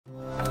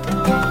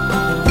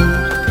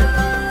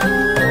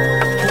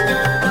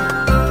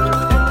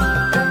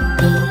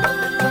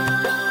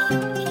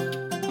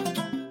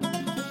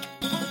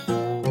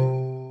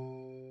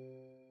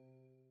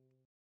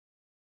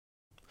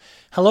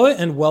Hello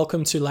and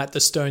welcome to Let the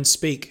Stone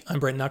Speak. I'm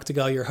Brent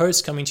Nachtigal, your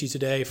host, coming to you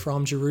today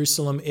from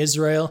Jerusalem,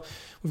 Israel.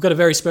 We've got a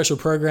very special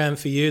program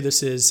for you.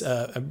 This is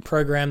a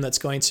program that's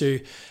going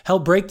to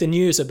help break the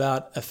news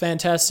about a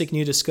fantastic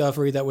new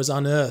discovery that was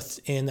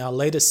unearthed in our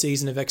latest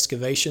season of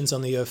excavations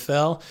on the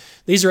Ophel.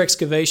 These are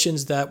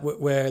excavations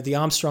where the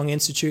Armstrong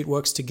Institute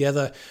works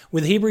together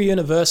with Hebrew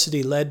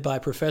University, led by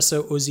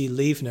Professor Uzi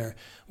Lievner.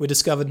 We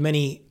discovered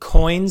many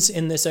coins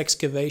in this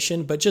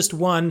excavation, but just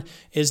one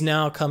is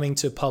now coming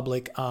to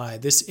public eye.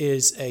 This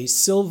is a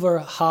silver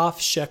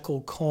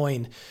half-shekel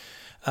coin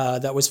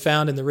that was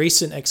found in the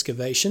recent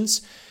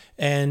excavations.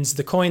 And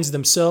the coins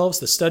themselves,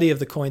 the study of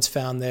the coins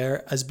found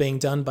there, is being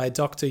done by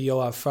Dr.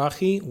 Yoav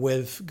Farhi.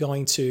 We're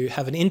going to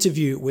have an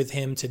interview with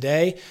him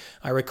today.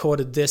 I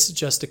recorded this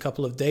just a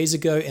couple of days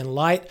ago in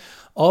light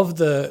of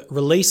the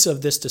release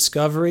of this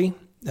discovery.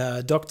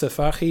 Dr.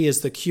 Farhi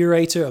is the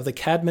curator of the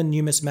Cadman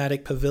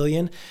Numismatic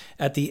Pavilion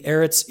at the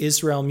Eretz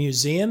Israel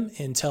Museum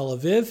in Tel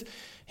Aviv.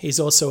 He's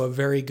also a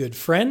very good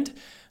friend.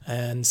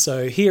 And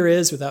so here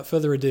is, without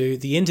further ado,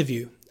 the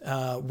interview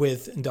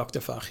with Dr.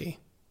 Farhi.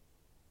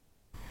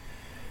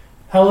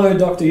 Hello,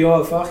 Dr.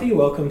 Yoav Farhi.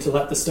 Welcome to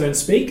Let the Stone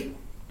Speak.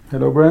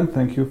 Hello, Brent.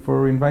 Thank you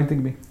for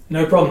inviting me.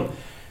 No problem.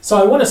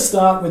 So I want to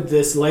start with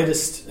this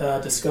latest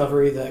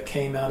discovery that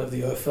came out of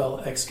the Ophel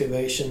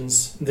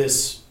excavations,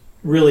 this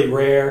really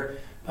rare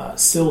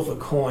silver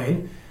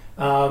coin.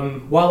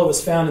 While it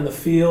was found in the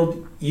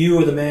field, you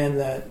were the man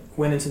that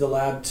went into the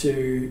lab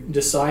to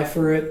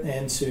decipher it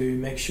and to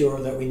make sure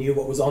that we knew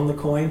what was on the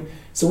coin.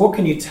 So what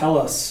can you tell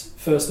us,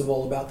 first of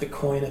all, about the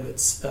coin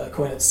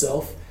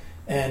itself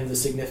and the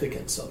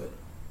significance of it?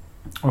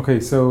 Okay,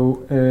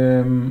 so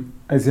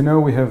as you know,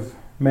 we have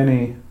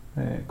many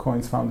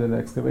coins found in the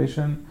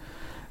excavation,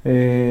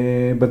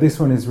 but this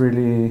one is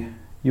really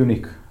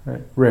unique,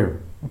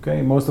 rare.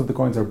 Okay, most of the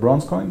coins are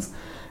bronze coins,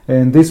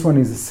 and this one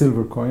is a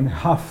silver coin,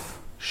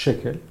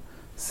 half-shekel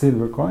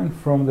silver coin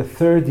from the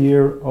third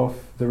year of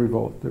the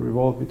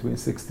revolt between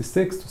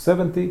 66 to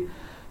 70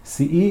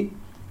 CE.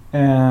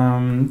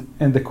 And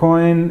the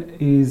coin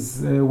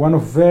is one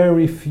of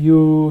very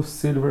few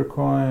silver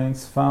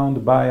coins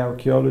found by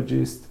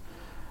archaeologists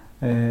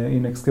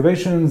in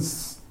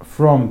excavations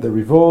from the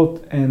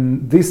revolt.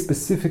 And this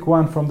specific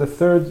one from the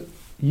third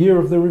year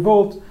of the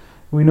revolt,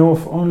 we know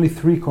of only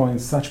 3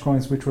 coins, such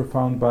coins which were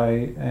found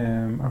by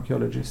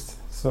archaeologists.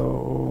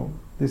 So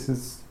this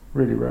is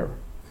really rare.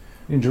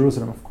 In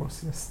Jerusalem, of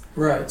course, yes.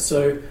 Right.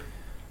 So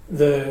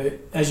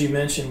as you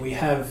mentioned, we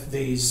have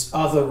these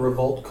other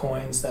revolt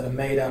coins that are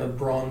made out of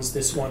bronze.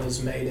 This one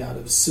is made out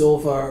of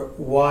silver.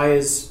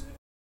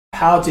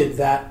 How did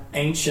that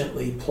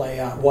anciently play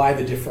out? Why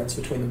the difference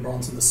between the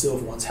bronze and the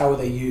silver ones? How were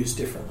they used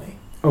differently?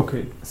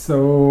 Okay,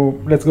 so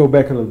let's go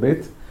back a little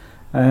bit.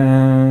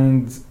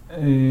 And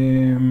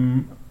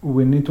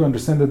we need to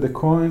understand that the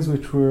coins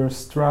which were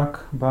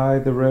struck by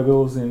the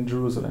rebels in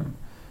Jerusalem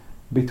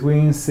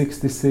between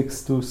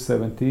 66 to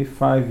 70,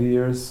 5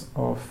 years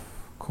of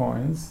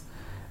coins,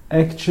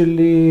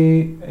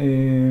 actually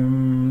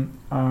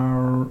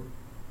are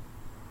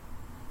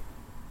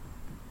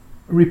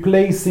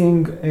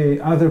replacing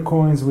other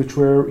coins which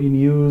were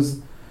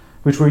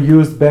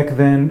used back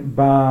then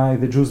by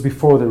the Jews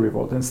before the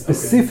revolt, and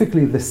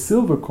specifically the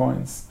silver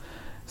coins.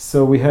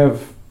 So we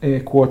have a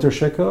quarter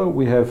shekel,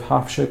 we have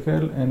half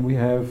shekel, and we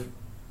have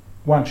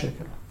 1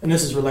 shekel. And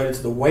this is related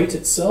to the weight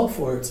itself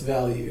or its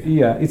value?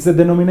 Yeah, it's the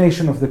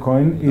denomination of the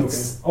coin.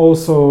 It's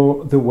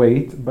also the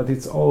weight, but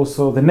it's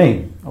also the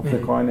name of the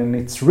coin, and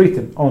it's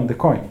written on the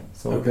coin.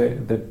 So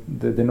the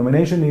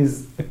denomination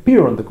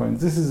appear on the coin.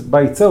 This is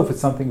by itself,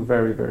 it's something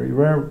very, very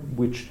rare,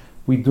 which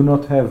we do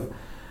not have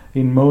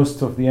in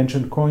most of the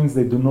ancient coins.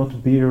 They do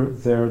not bear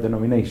their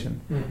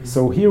denomination. Mm-hmm.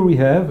 So here we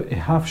have a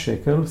half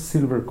shekel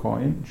silver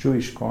coin,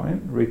 Jewish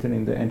coin, written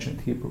in the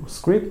ancient Hebrew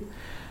script.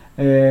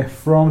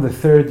 From the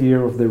third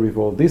year of the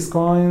revolt. This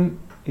coin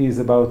is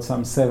about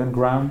some 7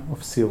 grams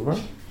of silver,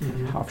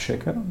 half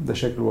shekel. The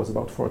shekel was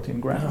about 14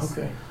 grams.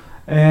 Okay.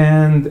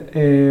 And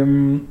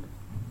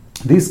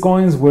these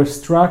coins were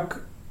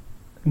struck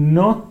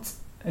not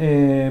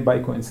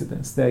by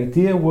coincidence. The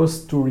idea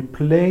was to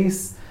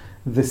replace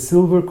the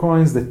silver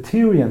coins, the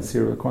Tyrian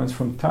silver coins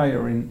from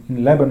Tyre in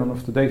Lebanon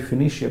of today,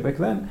 Phoenicia back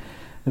then,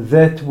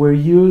 that were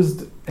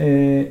used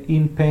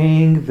in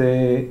paying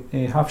the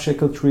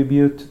half-shekel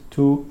tribute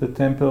to the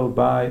temple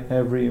by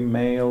every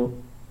male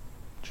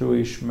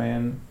Jewish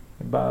man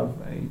above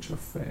age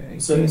of 18.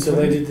 So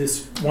they did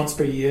this once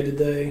per year, did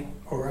they?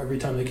 Or every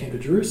time they came to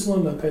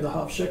Jerusalem, they paid the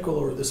half-shekel,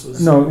 or this was...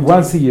 No,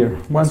 once a year.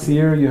 Once a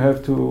year you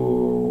have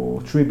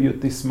to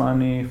tribute this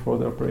money for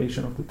the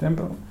operation of the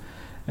temple.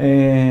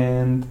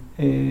 And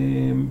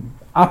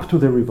up to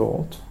the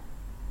revolt,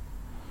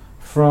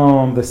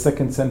 from the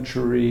 2nd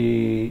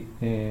century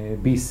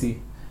BC,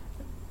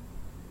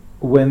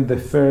 when the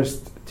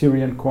first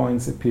Tyrian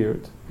coins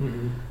appeared.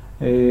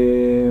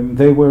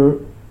 They were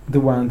the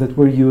ones that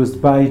were used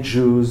by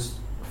Jews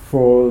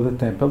for the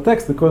temple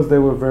text because they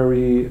were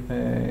very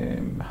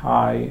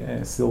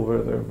high silver,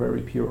 they're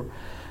very pure.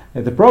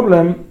 The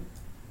problem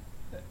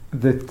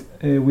that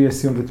we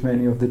assume that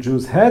many of the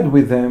Jews had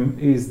with them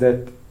is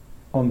that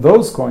on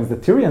those coins, the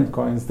Tyrian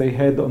coins, they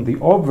had on the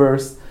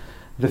obverse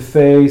the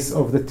face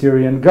of the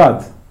Tyrian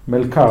god,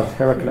 Melkart,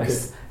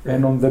 Heracles. Okay.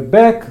 And on the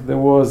back there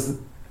was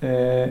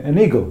an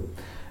eagle.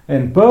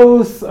 And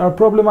both are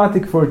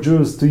problematic for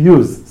Jews to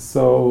use.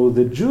 So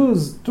the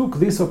Jews took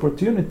this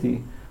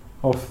opportunity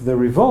of the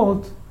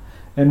revolt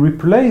and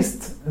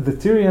replaced the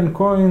Tyrian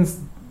coins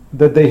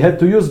that they had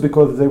to use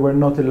because they were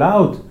not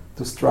allowed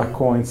to strike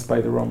coins by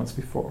the Romans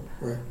before.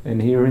 Right.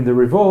 And here in the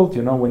revolt,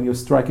 when you're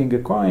striking a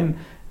coin,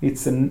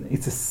 it's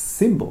a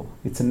symbol.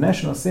 It's a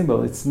national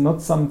symbol. It's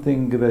not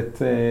something that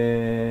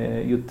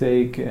you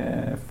take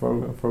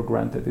for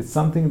granted. It's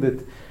something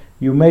that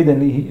you made,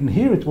 and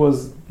here it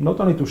was not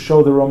only to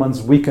show the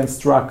Romans we can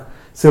strike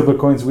silver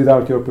coins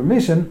without your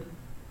permission,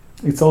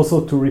 it's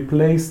also to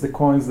replace the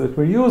coins that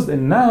were used.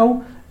 And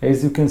now,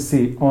 as you can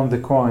see on the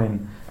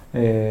coin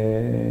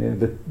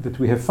that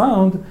we have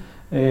found,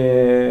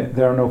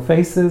 there are no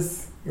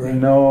faces, right.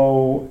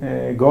 No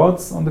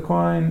gods on the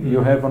coin. Mm-hmm.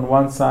 You have on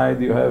one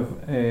side, you have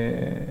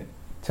a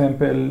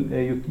temple,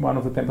 one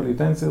of the temple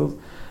utensils,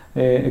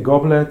 a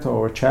goblet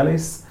or a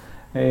chalice.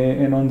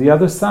 And on the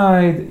other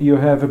side, you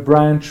have a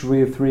branch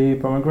with 3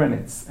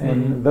 pomegranates.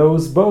 And mm-hmm.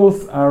 those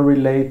both are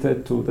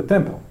related to the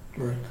temple.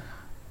 Right.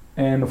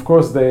 And of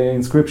course, the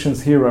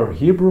inscriptions here are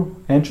Hebrew,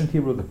 ancient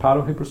Hebrew, the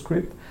Paleo-Hebrew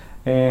script.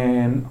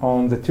 And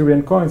on the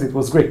Tyrian coins, it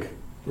was Greek.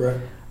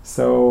 Right.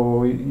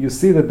 So you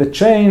see that the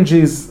change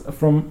is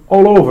from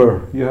all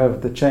over. You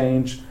have the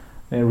change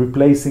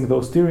replacing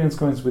those Tyrian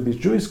coins with these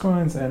Jewish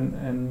coins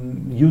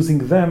and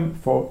using them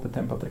for the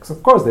temple tax.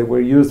 Of course, they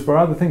were used for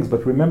other things,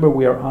 but remember,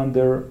 we are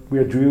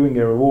during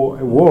a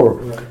war.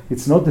 Right.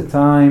 It's not the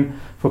time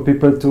for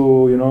people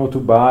to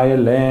buy a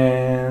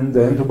land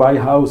and to buy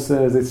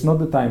houses. It's not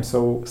the time.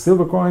 So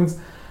silver coins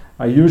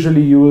are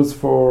usually used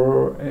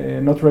for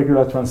not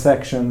regular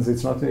transactions.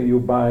 It's not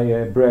you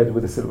buy bread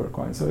with a silver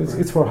coin. So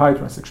it's for high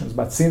transactions.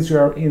 But since you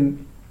are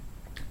in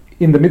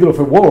the middle of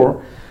a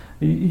war,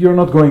 you're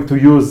not going to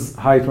use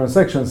high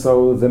transactions.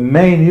 So the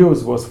main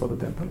use was for the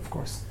temple, of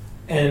course.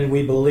 And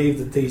we believe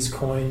that these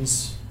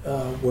coins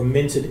were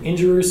minted in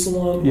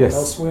Jerusalem or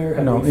elsewhere?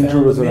 Have we found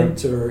Jerusalem.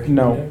 The mint? Or,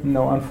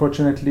 no.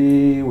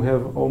 Unfortunately, we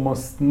have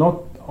almost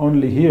not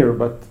only here,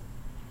 but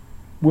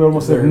we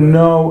almost have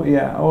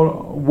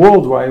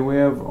worldwide we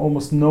have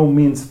almost no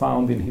mints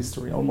found in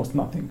history, almost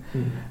nothing.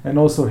 Mm-hmm. And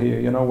also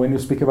here, when you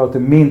speak about a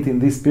mint in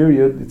this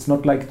period, it's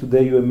not like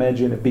today you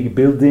imagine a big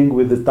building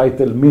with the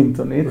title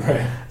mint on it.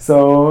 Right.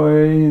 So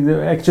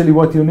actually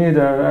what you need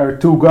are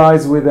 2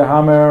 guys with a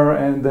hammer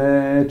and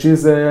a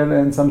chisel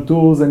and some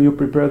tools, and you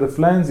prepare the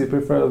flans, you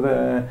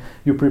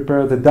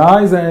prepare the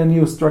dies, and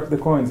you strike the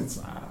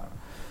coins.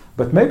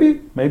 But maybe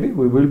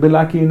we will be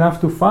lucky enough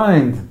to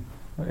find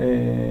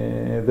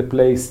the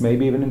place,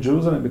 maybe even in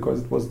Jerusalem,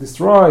 because it was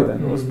destroyed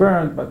and it was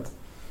burned, but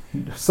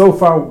so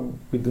far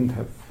we didn't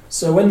have.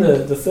 So when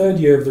the third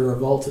year of the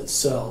revolt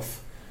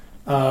itself,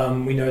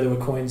 we know there were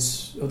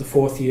coins of the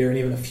 4th year and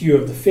even a few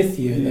of the 5th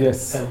year that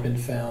had been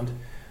found.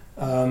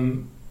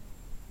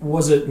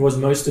 Was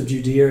most of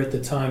Judea at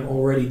the time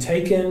already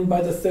taken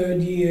by the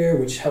 3rd year,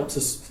 which helps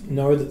us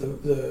know that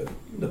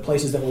the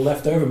places that were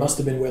left over must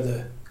have been where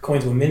the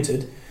coins were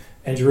minted,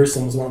 and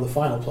Jerusalem was one of the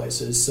final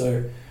places.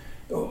 So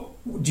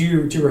do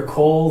you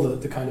recall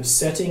the kind of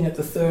setting at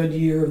the 3rd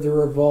year of the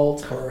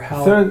revolt, or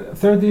how?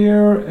 Third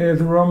year,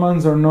 the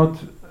Romans are not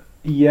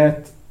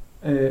yet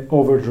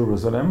over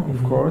Jerusalem. Mm-hmm.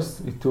 Of course,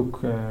 it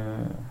took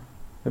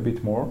a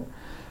bit more.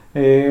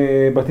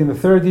 But in the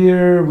 3rd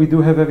year, we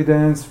do have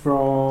evidence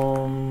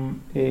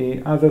from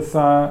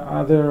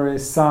other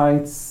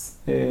sites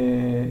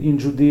in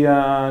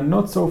Judea,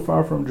 not so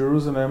far from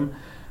Jerusalem,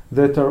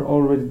 that are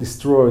already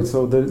destroyed.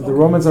 So the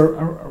Romans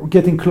are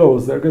getting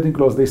close. They're getting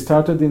close. They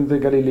started in the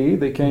Galilee.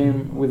 They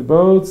came with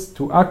boats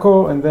to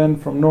Akko, and then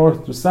from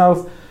north to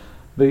south.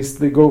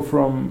 They go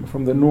from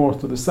the north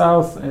to the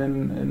south,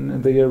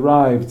 and they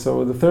arrived.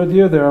 So the 3rd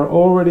year, they are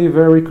already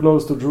very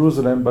close to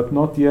Jerusalem, but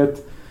not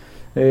yet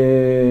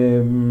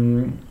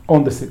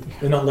on the city.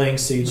 They're not laying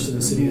siege to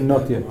the city.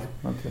 Not yet.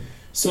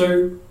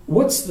 So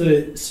what's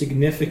the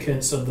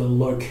significance of the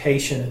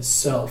location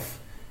itself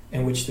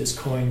in which this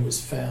coin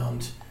was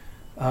found?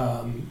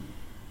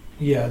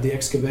 The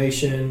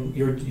excavation,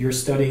 you're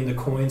studying the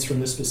coins from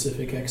this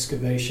specific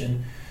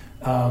excavation.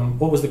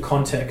 What was the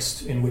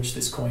context in which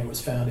this coin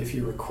was found, if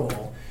you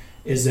recall?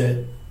 Is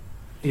it,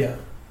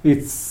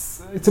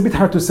 It's a bit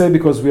hard to say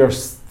because we are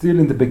still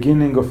in the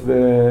beginning of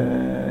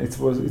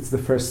it's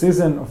the first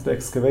season of the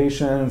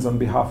excavations on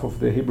behalf of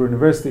the Hebrew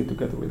University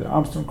together with the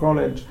Armstrong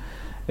College.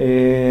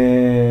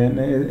 And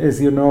as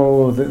you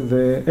know,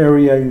 the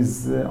area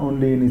is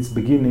only in its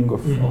beginning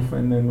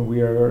and then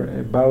we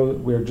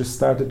are just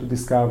started to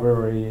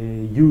discover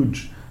a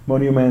huge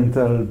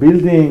monumental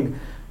building.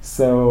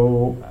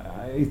 So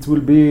it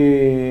will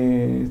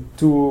be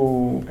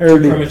too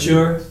early,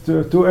 premature,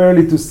 too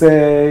early to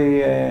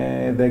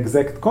say the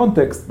exact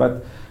context.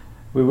 But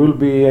we will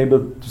be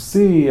able to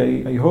see,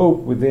 I hope,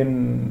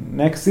 within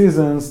next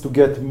seasons to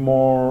get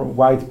more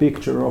wide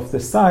picture of the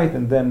site,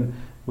 and then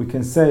we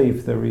can say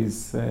if there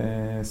is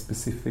a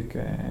specific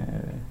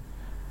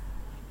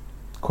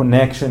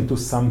connection to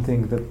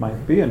something that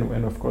might be,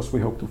 and of course we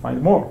hope to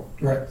find more.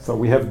 Right. So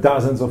we have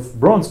dozens of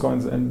bronze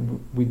coins, and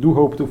we do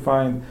hope to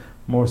find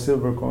more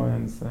silver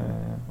coins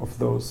of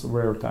those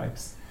rare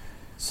types.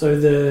 So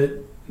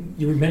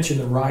you mentioned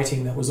the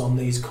writing that was on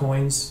these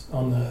coins,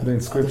 on the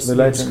inscriptions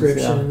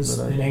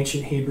in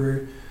ancient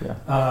Hebrew. Yeah.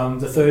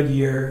 The third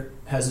year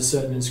has a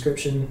certain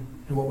inscription.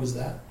 And what was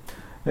that?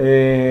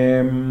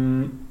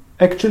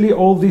 Actually,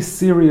 all these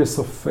series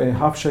of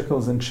half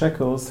shekels and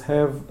shekels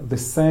have the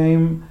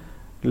same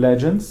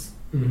legends,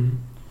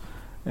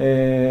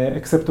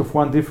 except of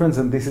one difference,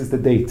 and this is the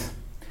date.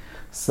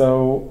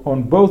 So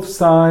on both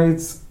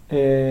sides,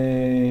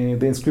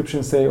 the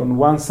inscriptions say on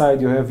one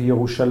side you have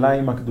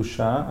Yerushalayim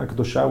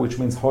Akdosha, which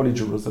means Holy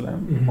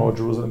Jerusalem, or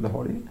Jerusalem the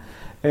Holy.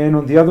 And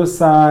on the other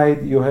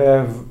side you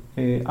have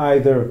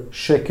either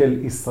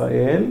Shekel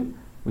Israel,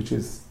 which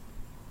is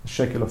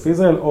shekel of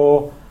Israel,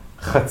 or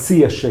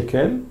Chatzi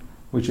Shekel,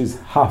 which is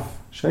half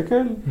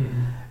shekel.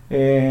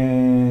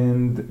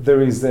 And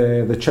there is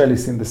the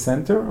chalice in the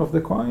center of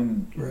the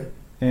coin. Right.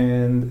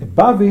 And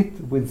above it,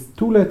 with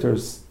two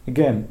letters,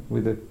 again,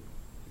 with the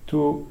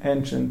two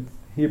ancient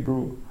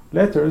Hebrew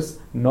letters,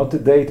 not the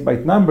date by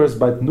numbers,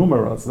 but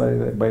numerals by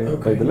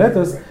the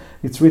letters, right.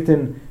 It's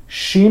written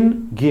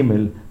Shin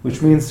Gimel,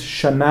 which means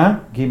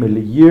Shana Gimel,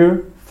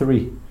 year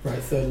 3. Right,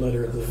 third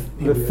letter of the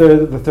Hebrew.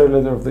 The third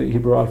letter of the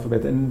Hebrew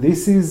alphabet. And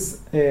this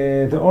is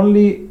the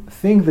only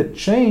thing that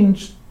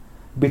changed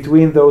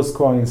between those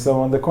coins. So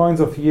on the coins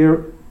of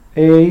year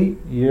A,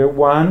 year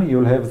 1,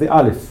 you'll have the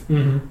Aleph.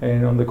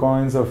 And on the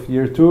coins of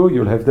year 2,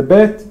 you'll have the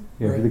Bet,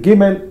 you have the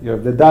Gimel, you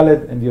have the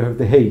Dalet, and you have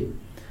the Hey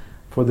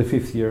for the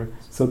 5th year.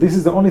 So this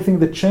is the only thing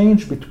that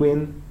changed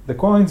between the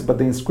coins, but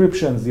the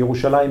inscriptions,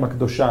 Yerushalayim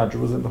Akdosha,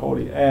 Jerusalem the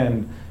Holy,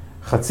 and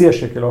Chatzi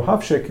Shekel or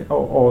half shekel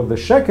or the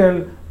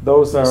shekel,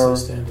 those are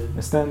standard,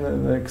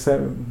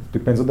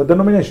 depends on the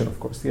denomination, of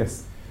course,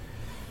 yes.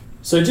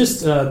 So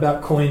just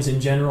about coins in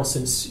general,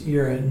 since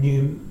you're a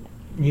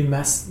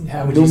numismatist.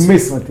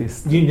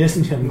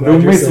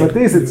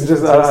 Numismatist, it's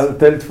just, I'll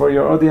tell it for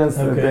your audience,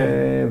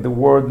 the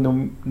word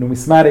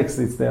numismatics,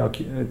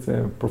 it's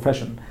a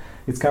profession.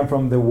 It's come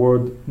from the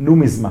word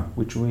numisma,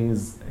 which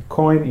means a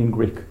coin in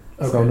Greek.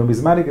 So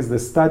numismatic is the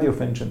study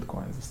of ancient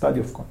coins, the study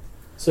of coins.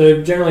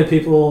 So generally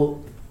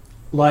people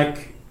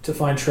like to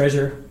find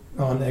treasure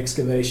on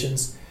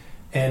excavations,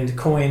 and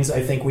coins,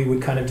 I think we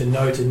would kind of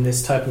denote in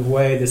this type of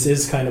way. This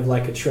is kind of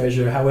like a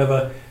treasure.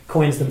 However,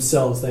 coins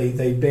themselves,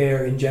 they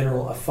bear in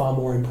general a far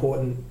more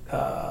important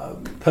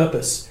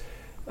purpose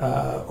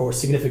or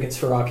significance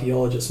for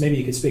archaeologists. Maybe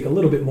you could speak a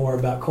little bit more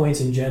about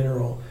coins in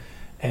general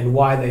and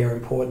why they are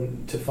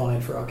important to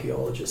find for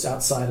archaeologists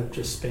outside of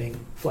just being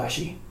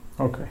flashy.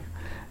 Okay.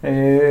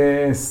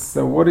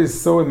 So what is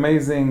so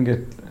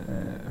amazing,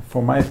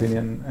 for my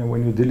opinion,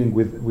 when you're dealing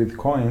with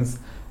coins,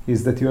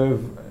 is that you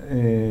have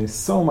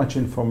so much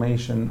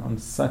information on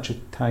such a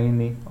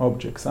tiny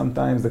object.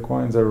 Sometimes the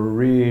coins are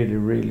really,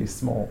 really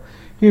small.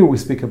 Here we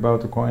speak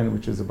about a coin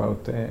which is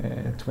about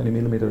 20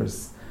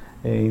 millimeters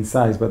in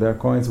size, but there are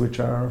coins which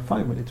are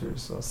 5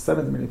 millimeters or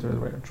 7 millimeters,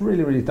 where it's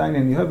really, really tiny,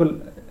 and you have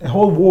a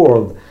whole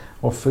world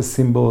of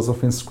symbols,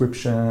 of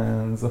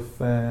inscriptions,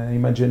 of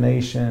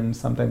imagination,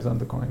 sometimes on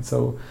the coin.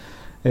 So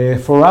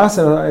for us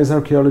as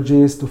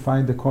archaeologists to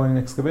find the coin in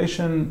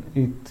excavation,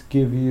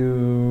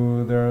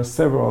 there are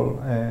several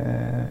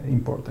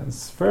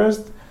importance.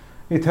 First,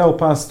 it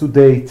helps us to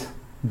date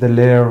the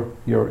layer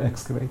you're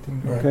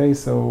excavating. Right. Okay,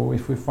 so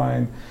if we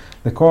find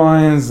the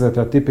coins that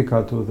are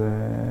typical to the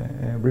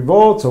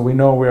revolt, so we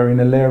know we are in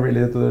a layer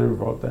related to the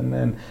revolt,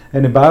 and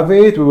above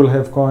it we will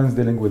have coins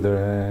dealing with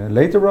the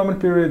later Roman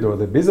period or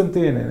the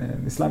Byzantine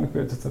and Islamic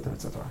period, etc.,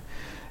 etc.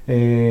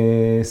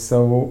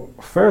 So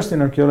first,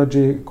 in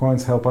archaeology,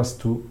 coins help us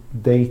to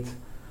date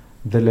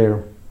the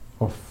layer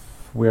of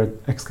we're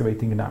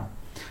excavating now.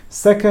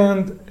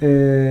 Second,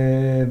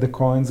 the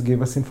coins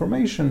give us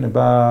information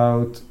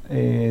about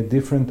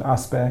different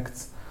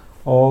aspects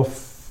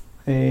of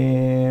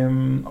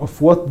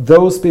what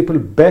those people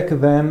back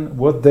then,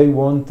 what they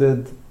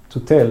wanted to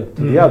tell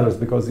to the others,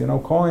 because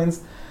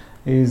coins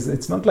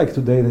it's not like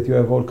today that you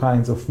have all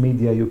kinds of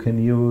media you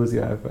can use.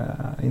 You have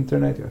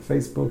internet, you have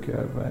Facebook, you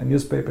have a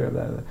newspaper.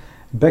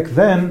 Back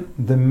then,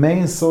 the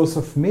main source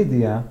of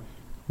media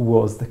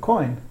was the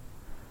coin.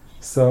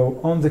 So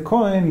on the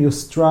coin, you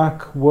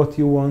struck what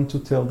you want to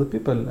tell the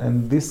people,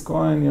 and this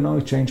coin,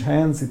 it changed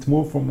hands. It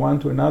moved from one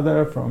to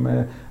another, from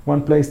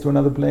one place to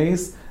another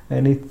place,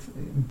 and it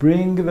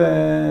bring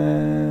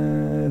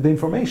the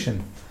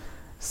information.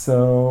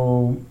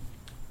 So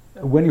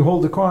when you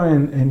hold the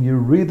coin and you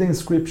read the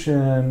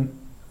inscription,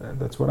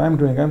 that's what I'm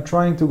doing. I'm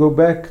trying to go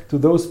back to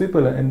those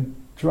people and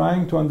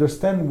trying to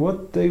understand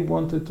what they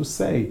wanted to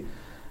say,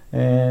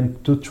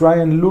 and to try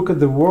and look at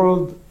the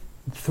world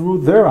through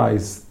their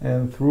eyes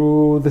and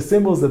through the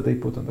symbols that they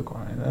put on the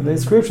coin and the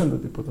inscription that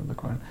they put on the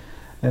coin.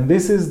 And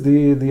this is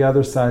the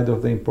other side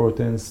of the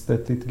importance,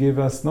 that it gives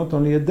us not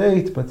only a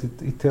date, but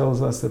it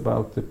tells us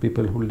about the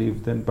people who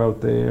lived and about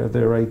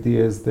their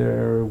ideas,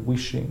 their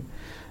wishing,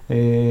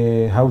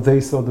 how they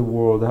saw the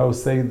world,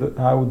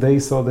 how they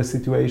saw the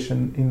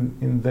situation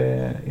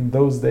in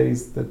those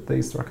days that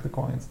they struck the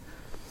coins.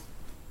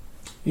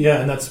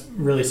 Yeah, and that's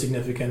really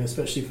significant,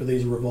 especially for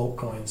these revolt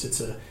coins.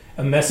 It's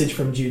a message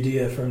from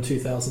Judea from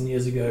 2,000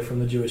 years ago from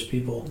the Jewish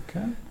people.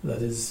 Okay.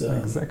 That is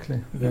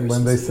exactly. Very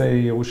when they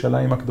say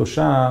Yerushalayim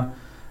HaKdosha,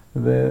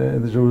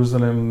 the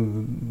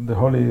Jerusalem, the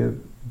holy,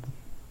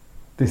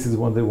 this is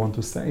what they want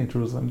to say,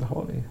 Jerusalem the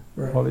holy,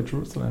 right. Holy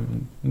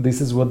Jerusalem. This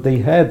is what they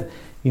had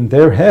in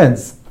their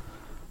heads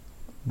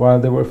while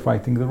they were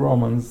fighting the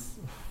Romans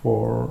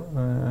for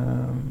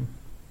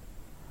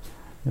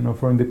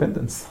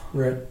independence.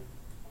 Right.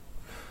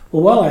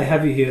 Well, while I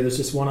have you here, there's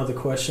just one other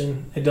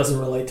question. It doesn't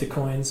relate to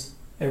coins.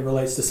 It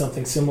relates to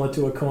something similar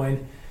to a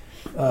coin.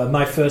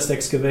 My first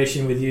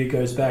excavation with you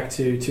goes back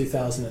to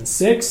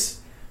 2006.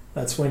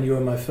 That's when you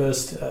were my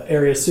first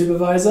area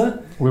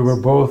supervisor. We were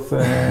both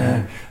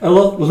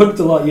looked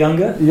a lot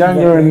younger.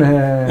 Younger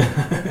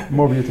and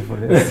more beautiful,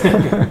 yes.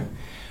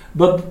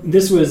 But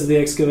this was the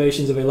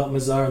excavations of Eilat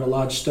Mazar and a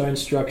large stone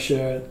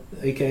structure,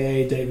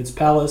 aka David's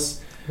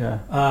Palace. Yeah.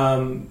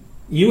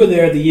 You were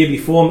there the year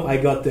before I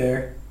got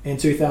there, in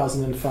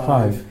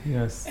 2005.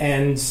 Yes.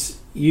 And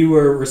you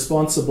were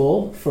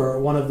responsible for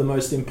one of the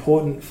most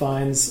important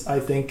finds,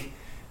 I think,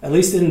 at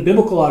least in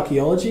biblical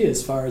archaeology,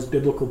 as far as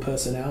biblical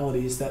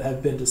personalities that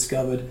have been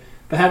discovered.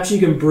 Perhaps you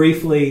can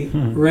briefly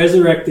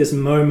resurrect this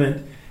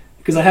moment,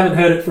 because I haven't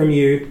heard it from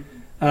you,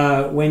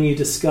 when you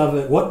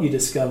discovered what you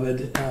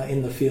discovered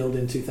in the field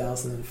in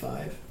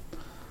 2005.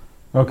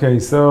 Okay,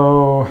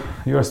 so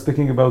you are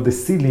speaking about the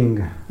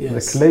ceiling, yes.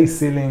 The clay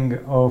ceiling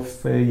of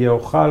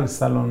Yehochal,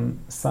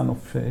 son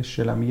of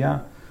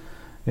Shelamiah,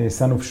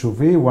 son of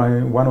Shuvi,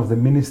 one of the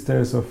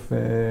ministers of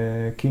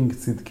King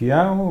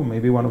Tzidkiyahu,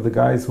 maybe one of the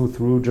guys who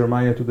threw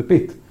Jeremiah to the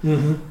pit.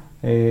 Mm-hmm.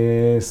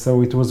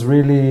 So it was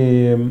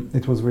really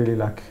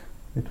luck.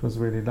 It was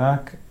really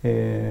luck.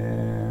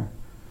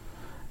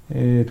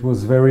 It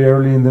was very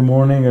early in the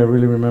morning. I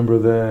really remember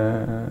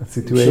the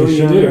situation.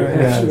 I'm sure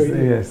you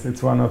do. Yes,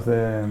 it's one of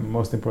the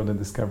most important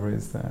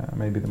discoveries,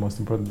 maybe the most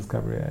important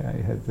discovery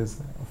I had, this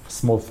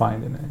small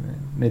find in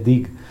a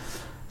dig.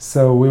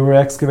 So we were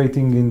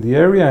excavating in the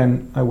area,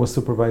 and I was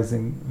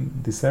supervising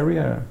this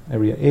area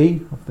A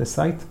of the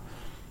site.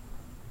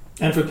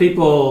 And for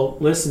people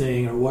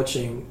listening or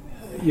watching,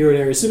 you're an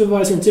area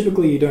supervisor, and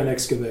typically you don't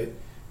excavate.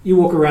 You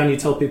walk around, you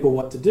tell people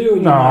what to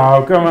do.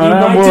 I'm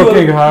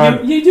working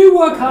hard. You do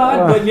work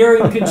hard, but you're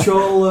in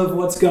control of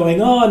what's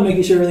going on,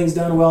 making sure everything's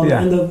done well.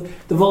 Yeah. And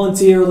the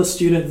volunteer or the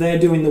student, they're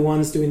doing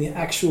the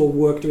actual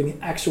work, doing the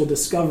actual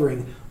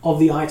discovering of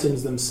the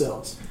items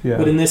themselves. Yeah.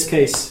 But in this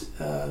case,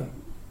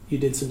 you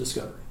did some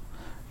discovery.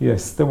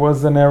 Yes, there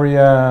was an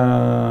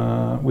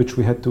area which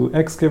we had to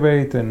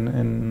excavate,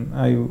 and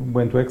I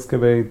went to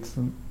excavate.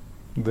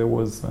 There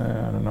was,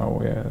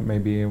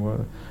 maybe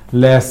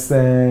less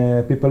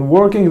people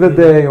working that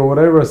day or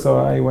whatever, so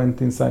I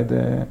went inside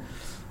a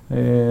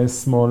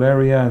small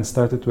area and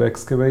started to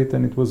excavate,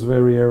 and it was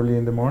very early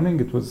in the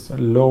morning. It was a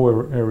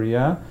lower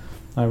area.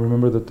 I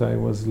remember that I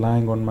was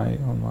lying on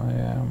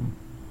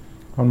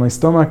my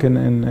stomach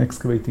and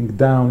excavating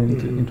down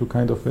into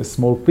kind of a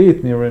small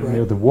pit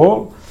near the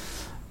wall,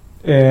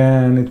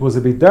 and it was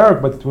a bit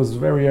dark, but it was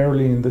very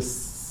early in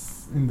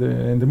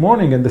the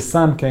morning, and the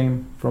sun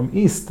came from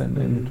east,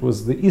 and it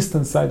was the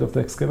eastern side of the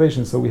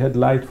excavation, so we had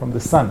light from the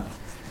sun.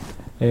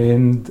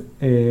 And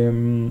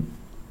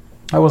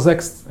I was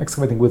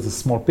excavating with a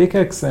small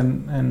pickaxe,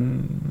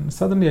 and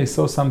suddenly I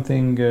saw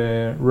something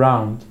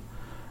round.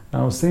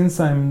 Now, since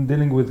I'm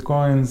dealing with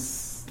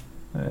coins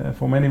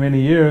for many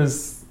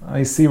years,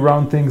 I see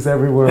round things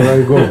everywhere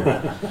I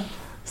go.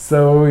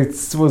 So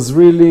it was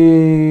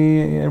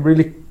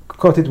really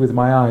caught it with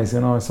my eyes,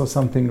 I saw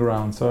something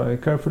round. So I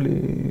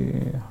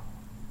carefully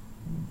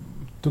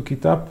took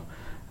it up,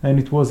 and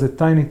it was a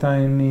tiny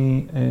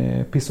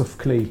piece of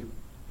clay.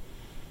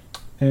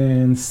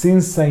 And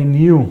since I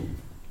knew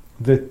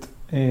that,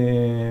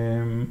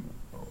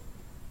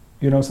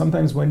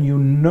 sometimes when you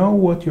know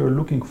what you're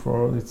looking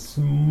for, it's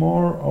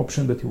more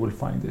option that you will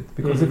find it.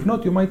 Because if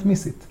not, you might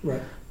miss it.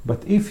 Right.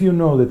 But if you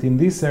know that in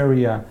this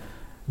area,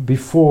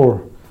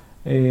 before,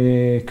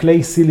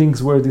 clay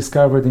ceilings were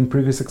discovered in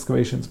previous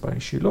excavations by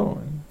Shiloh,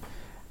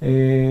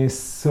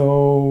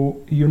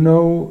 so you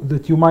know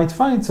that you might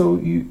find, so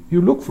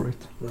you look for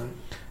it. Right.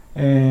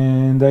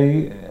 And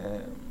I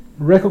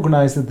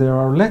recognize that there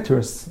are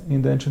letters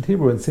in the ancient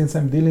Hebrew, and since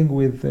I'm dealing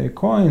with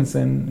coins,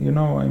 and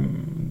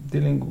I'm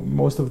dealing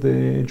most of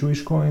the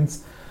Jewish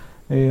coins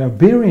are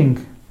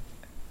bearing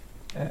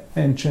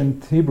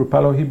ancient Hebrew,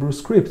 Paleo-Hebrew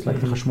scripts,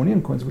 like the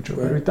Hashmonean coins, which are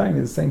very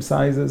tiny, the same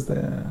size as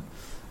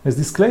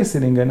this clay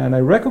ceiling, and I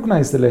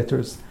recognize the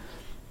letters.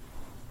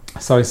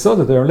 So I saw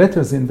that there are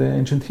letters in the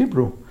ancient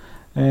Hebrew,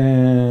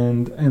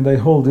 and I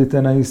hold it,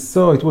 and I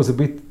saw it was a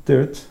bit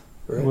dirt.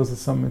 Right. It was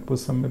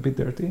a bit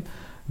dirty,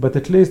 but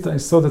at least I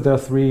saw that there are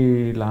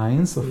 3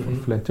 lines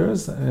of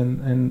letters,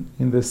 and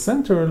in the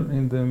central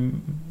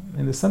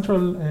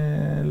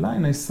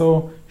line I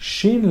saw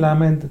Shin,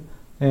 Lamed,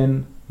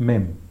 and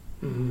Mem.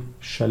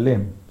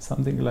 Shalem,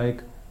 something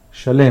like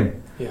Shalem.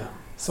 Yeah.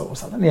 So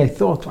suddenly I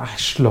thought,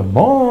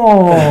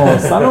 Shlomo,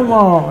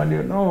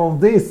 Solomon,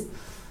 this.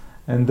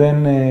 And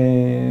then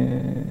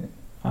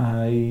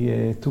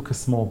I took a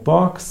small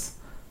box,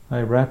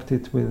 I wrapped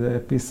it with a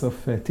piece of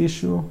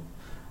tissue,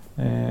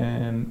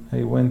 and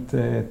I went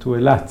to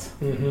Eilat.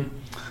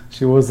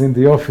 She was in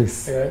the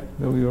office. Right.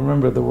 You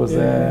remember there was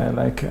an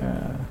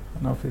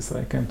office.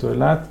 I came to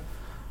Eilat,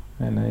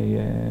 and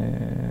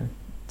I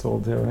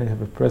told her, I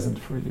have a present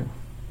for you.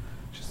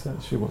 She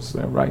said, she was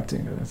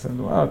writing, and I said,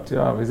 what,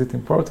 is it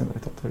important? I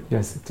told her,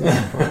 yes, it is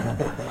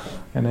important.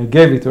 And I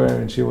gave it to her,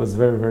 and she was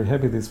very, very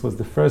happy. This was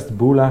the first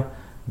bula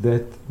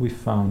that we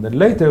found. And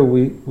later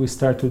we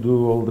start to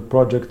do all the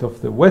project of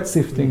the wet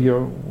sifting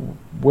you're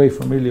way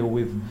familiar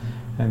with.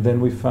 And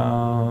then a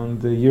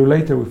year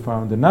later, we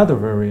found another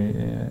very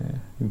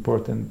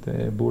important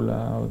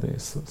bula, the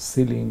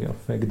sealing of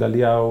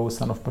Gedaliah,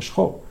 son of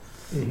Pashcho.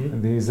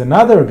 And there is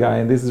another guy,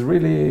 and this is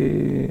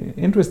really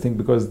interesting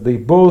because they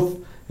both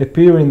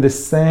appear in the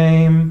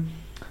same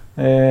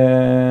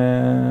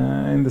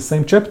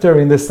chapter,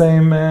 in the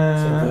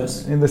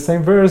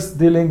same verse,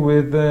 dealing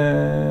with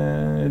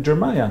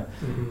Jeremiah.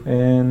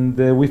 And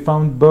we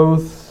found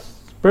both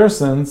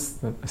persons,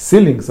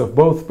 ceilings of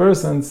both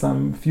persons,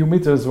 some few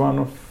meters one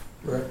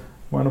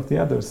of the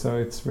other. So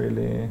it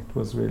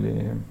was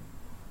really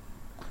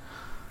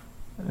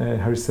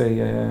how you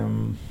say.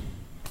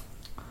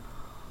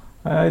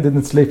 I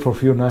didn't sleep for a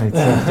few nights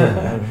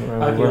after.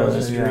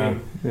 Archaeologist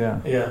dream.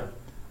 Yeah.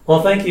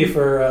 Well, thank you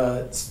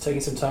for taking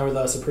some time with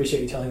us.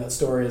 Appreciate you telling that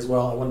story as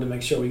well. I wanted to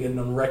make sure we get it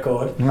on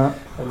record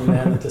of the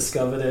man that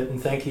discovered it.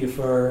 And thank you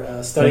for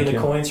studying the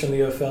coins from the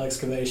UFL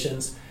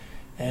excavations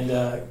and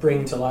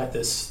bringing to light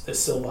this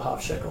silver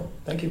half-shekel.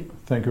 Thank you.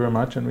 Thank you very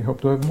much, and we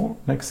hope to have more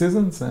next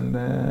seasons. And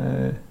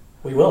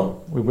we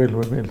will. We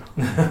will.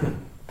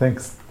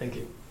 Thanks. Thank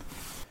you.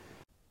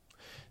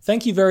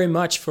 Thank you very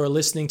much for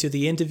listening to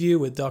the interview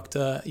with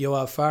Dr.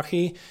 Yoav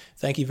Farhi.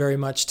 Thank you very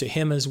much to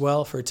him as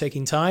well for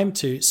taking time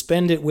to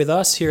spend it with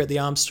us here at the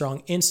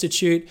Armstrong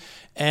Institute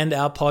and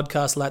our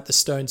podcast, Let the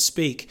Stone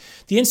Speak.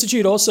 The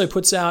Institute also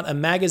puts out a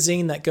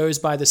magazine that goes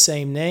by the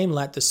same name,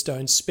 Let the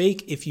Stone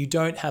Speak. If you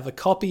don't have a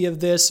copy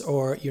of this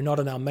or you're not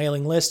on our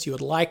mailing list, you would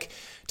like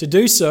to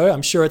do so,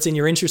 I'm sure it's in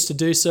your interest to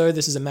do so.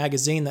 This is a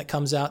magazine that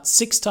comes out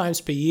 6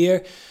 times per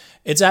year.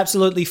 It's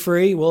absolutely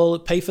free. We'll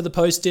pay for the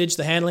postage,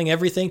 the handling,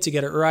 everything to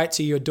get it right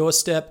to your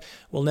doorstep.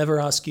 We'll never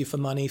ask you for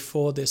money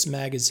for this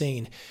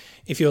magazine.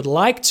 If you would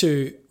like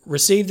to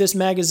receive this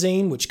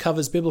magazine, which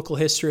covers biblical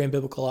history and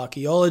biblical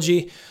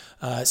archaeology,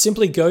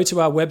 simply go to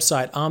our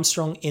website,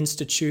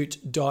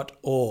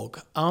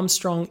 armstronginstitute.org,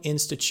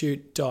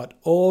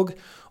 armstronginstitute.org,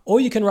 or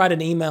you can write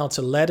an email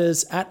to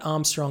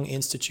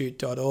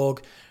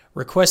letters@armstronginstitute.org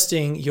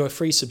requesting your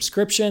free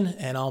subscription,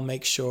 and I'll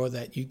make sure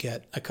that you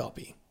get a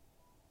copy.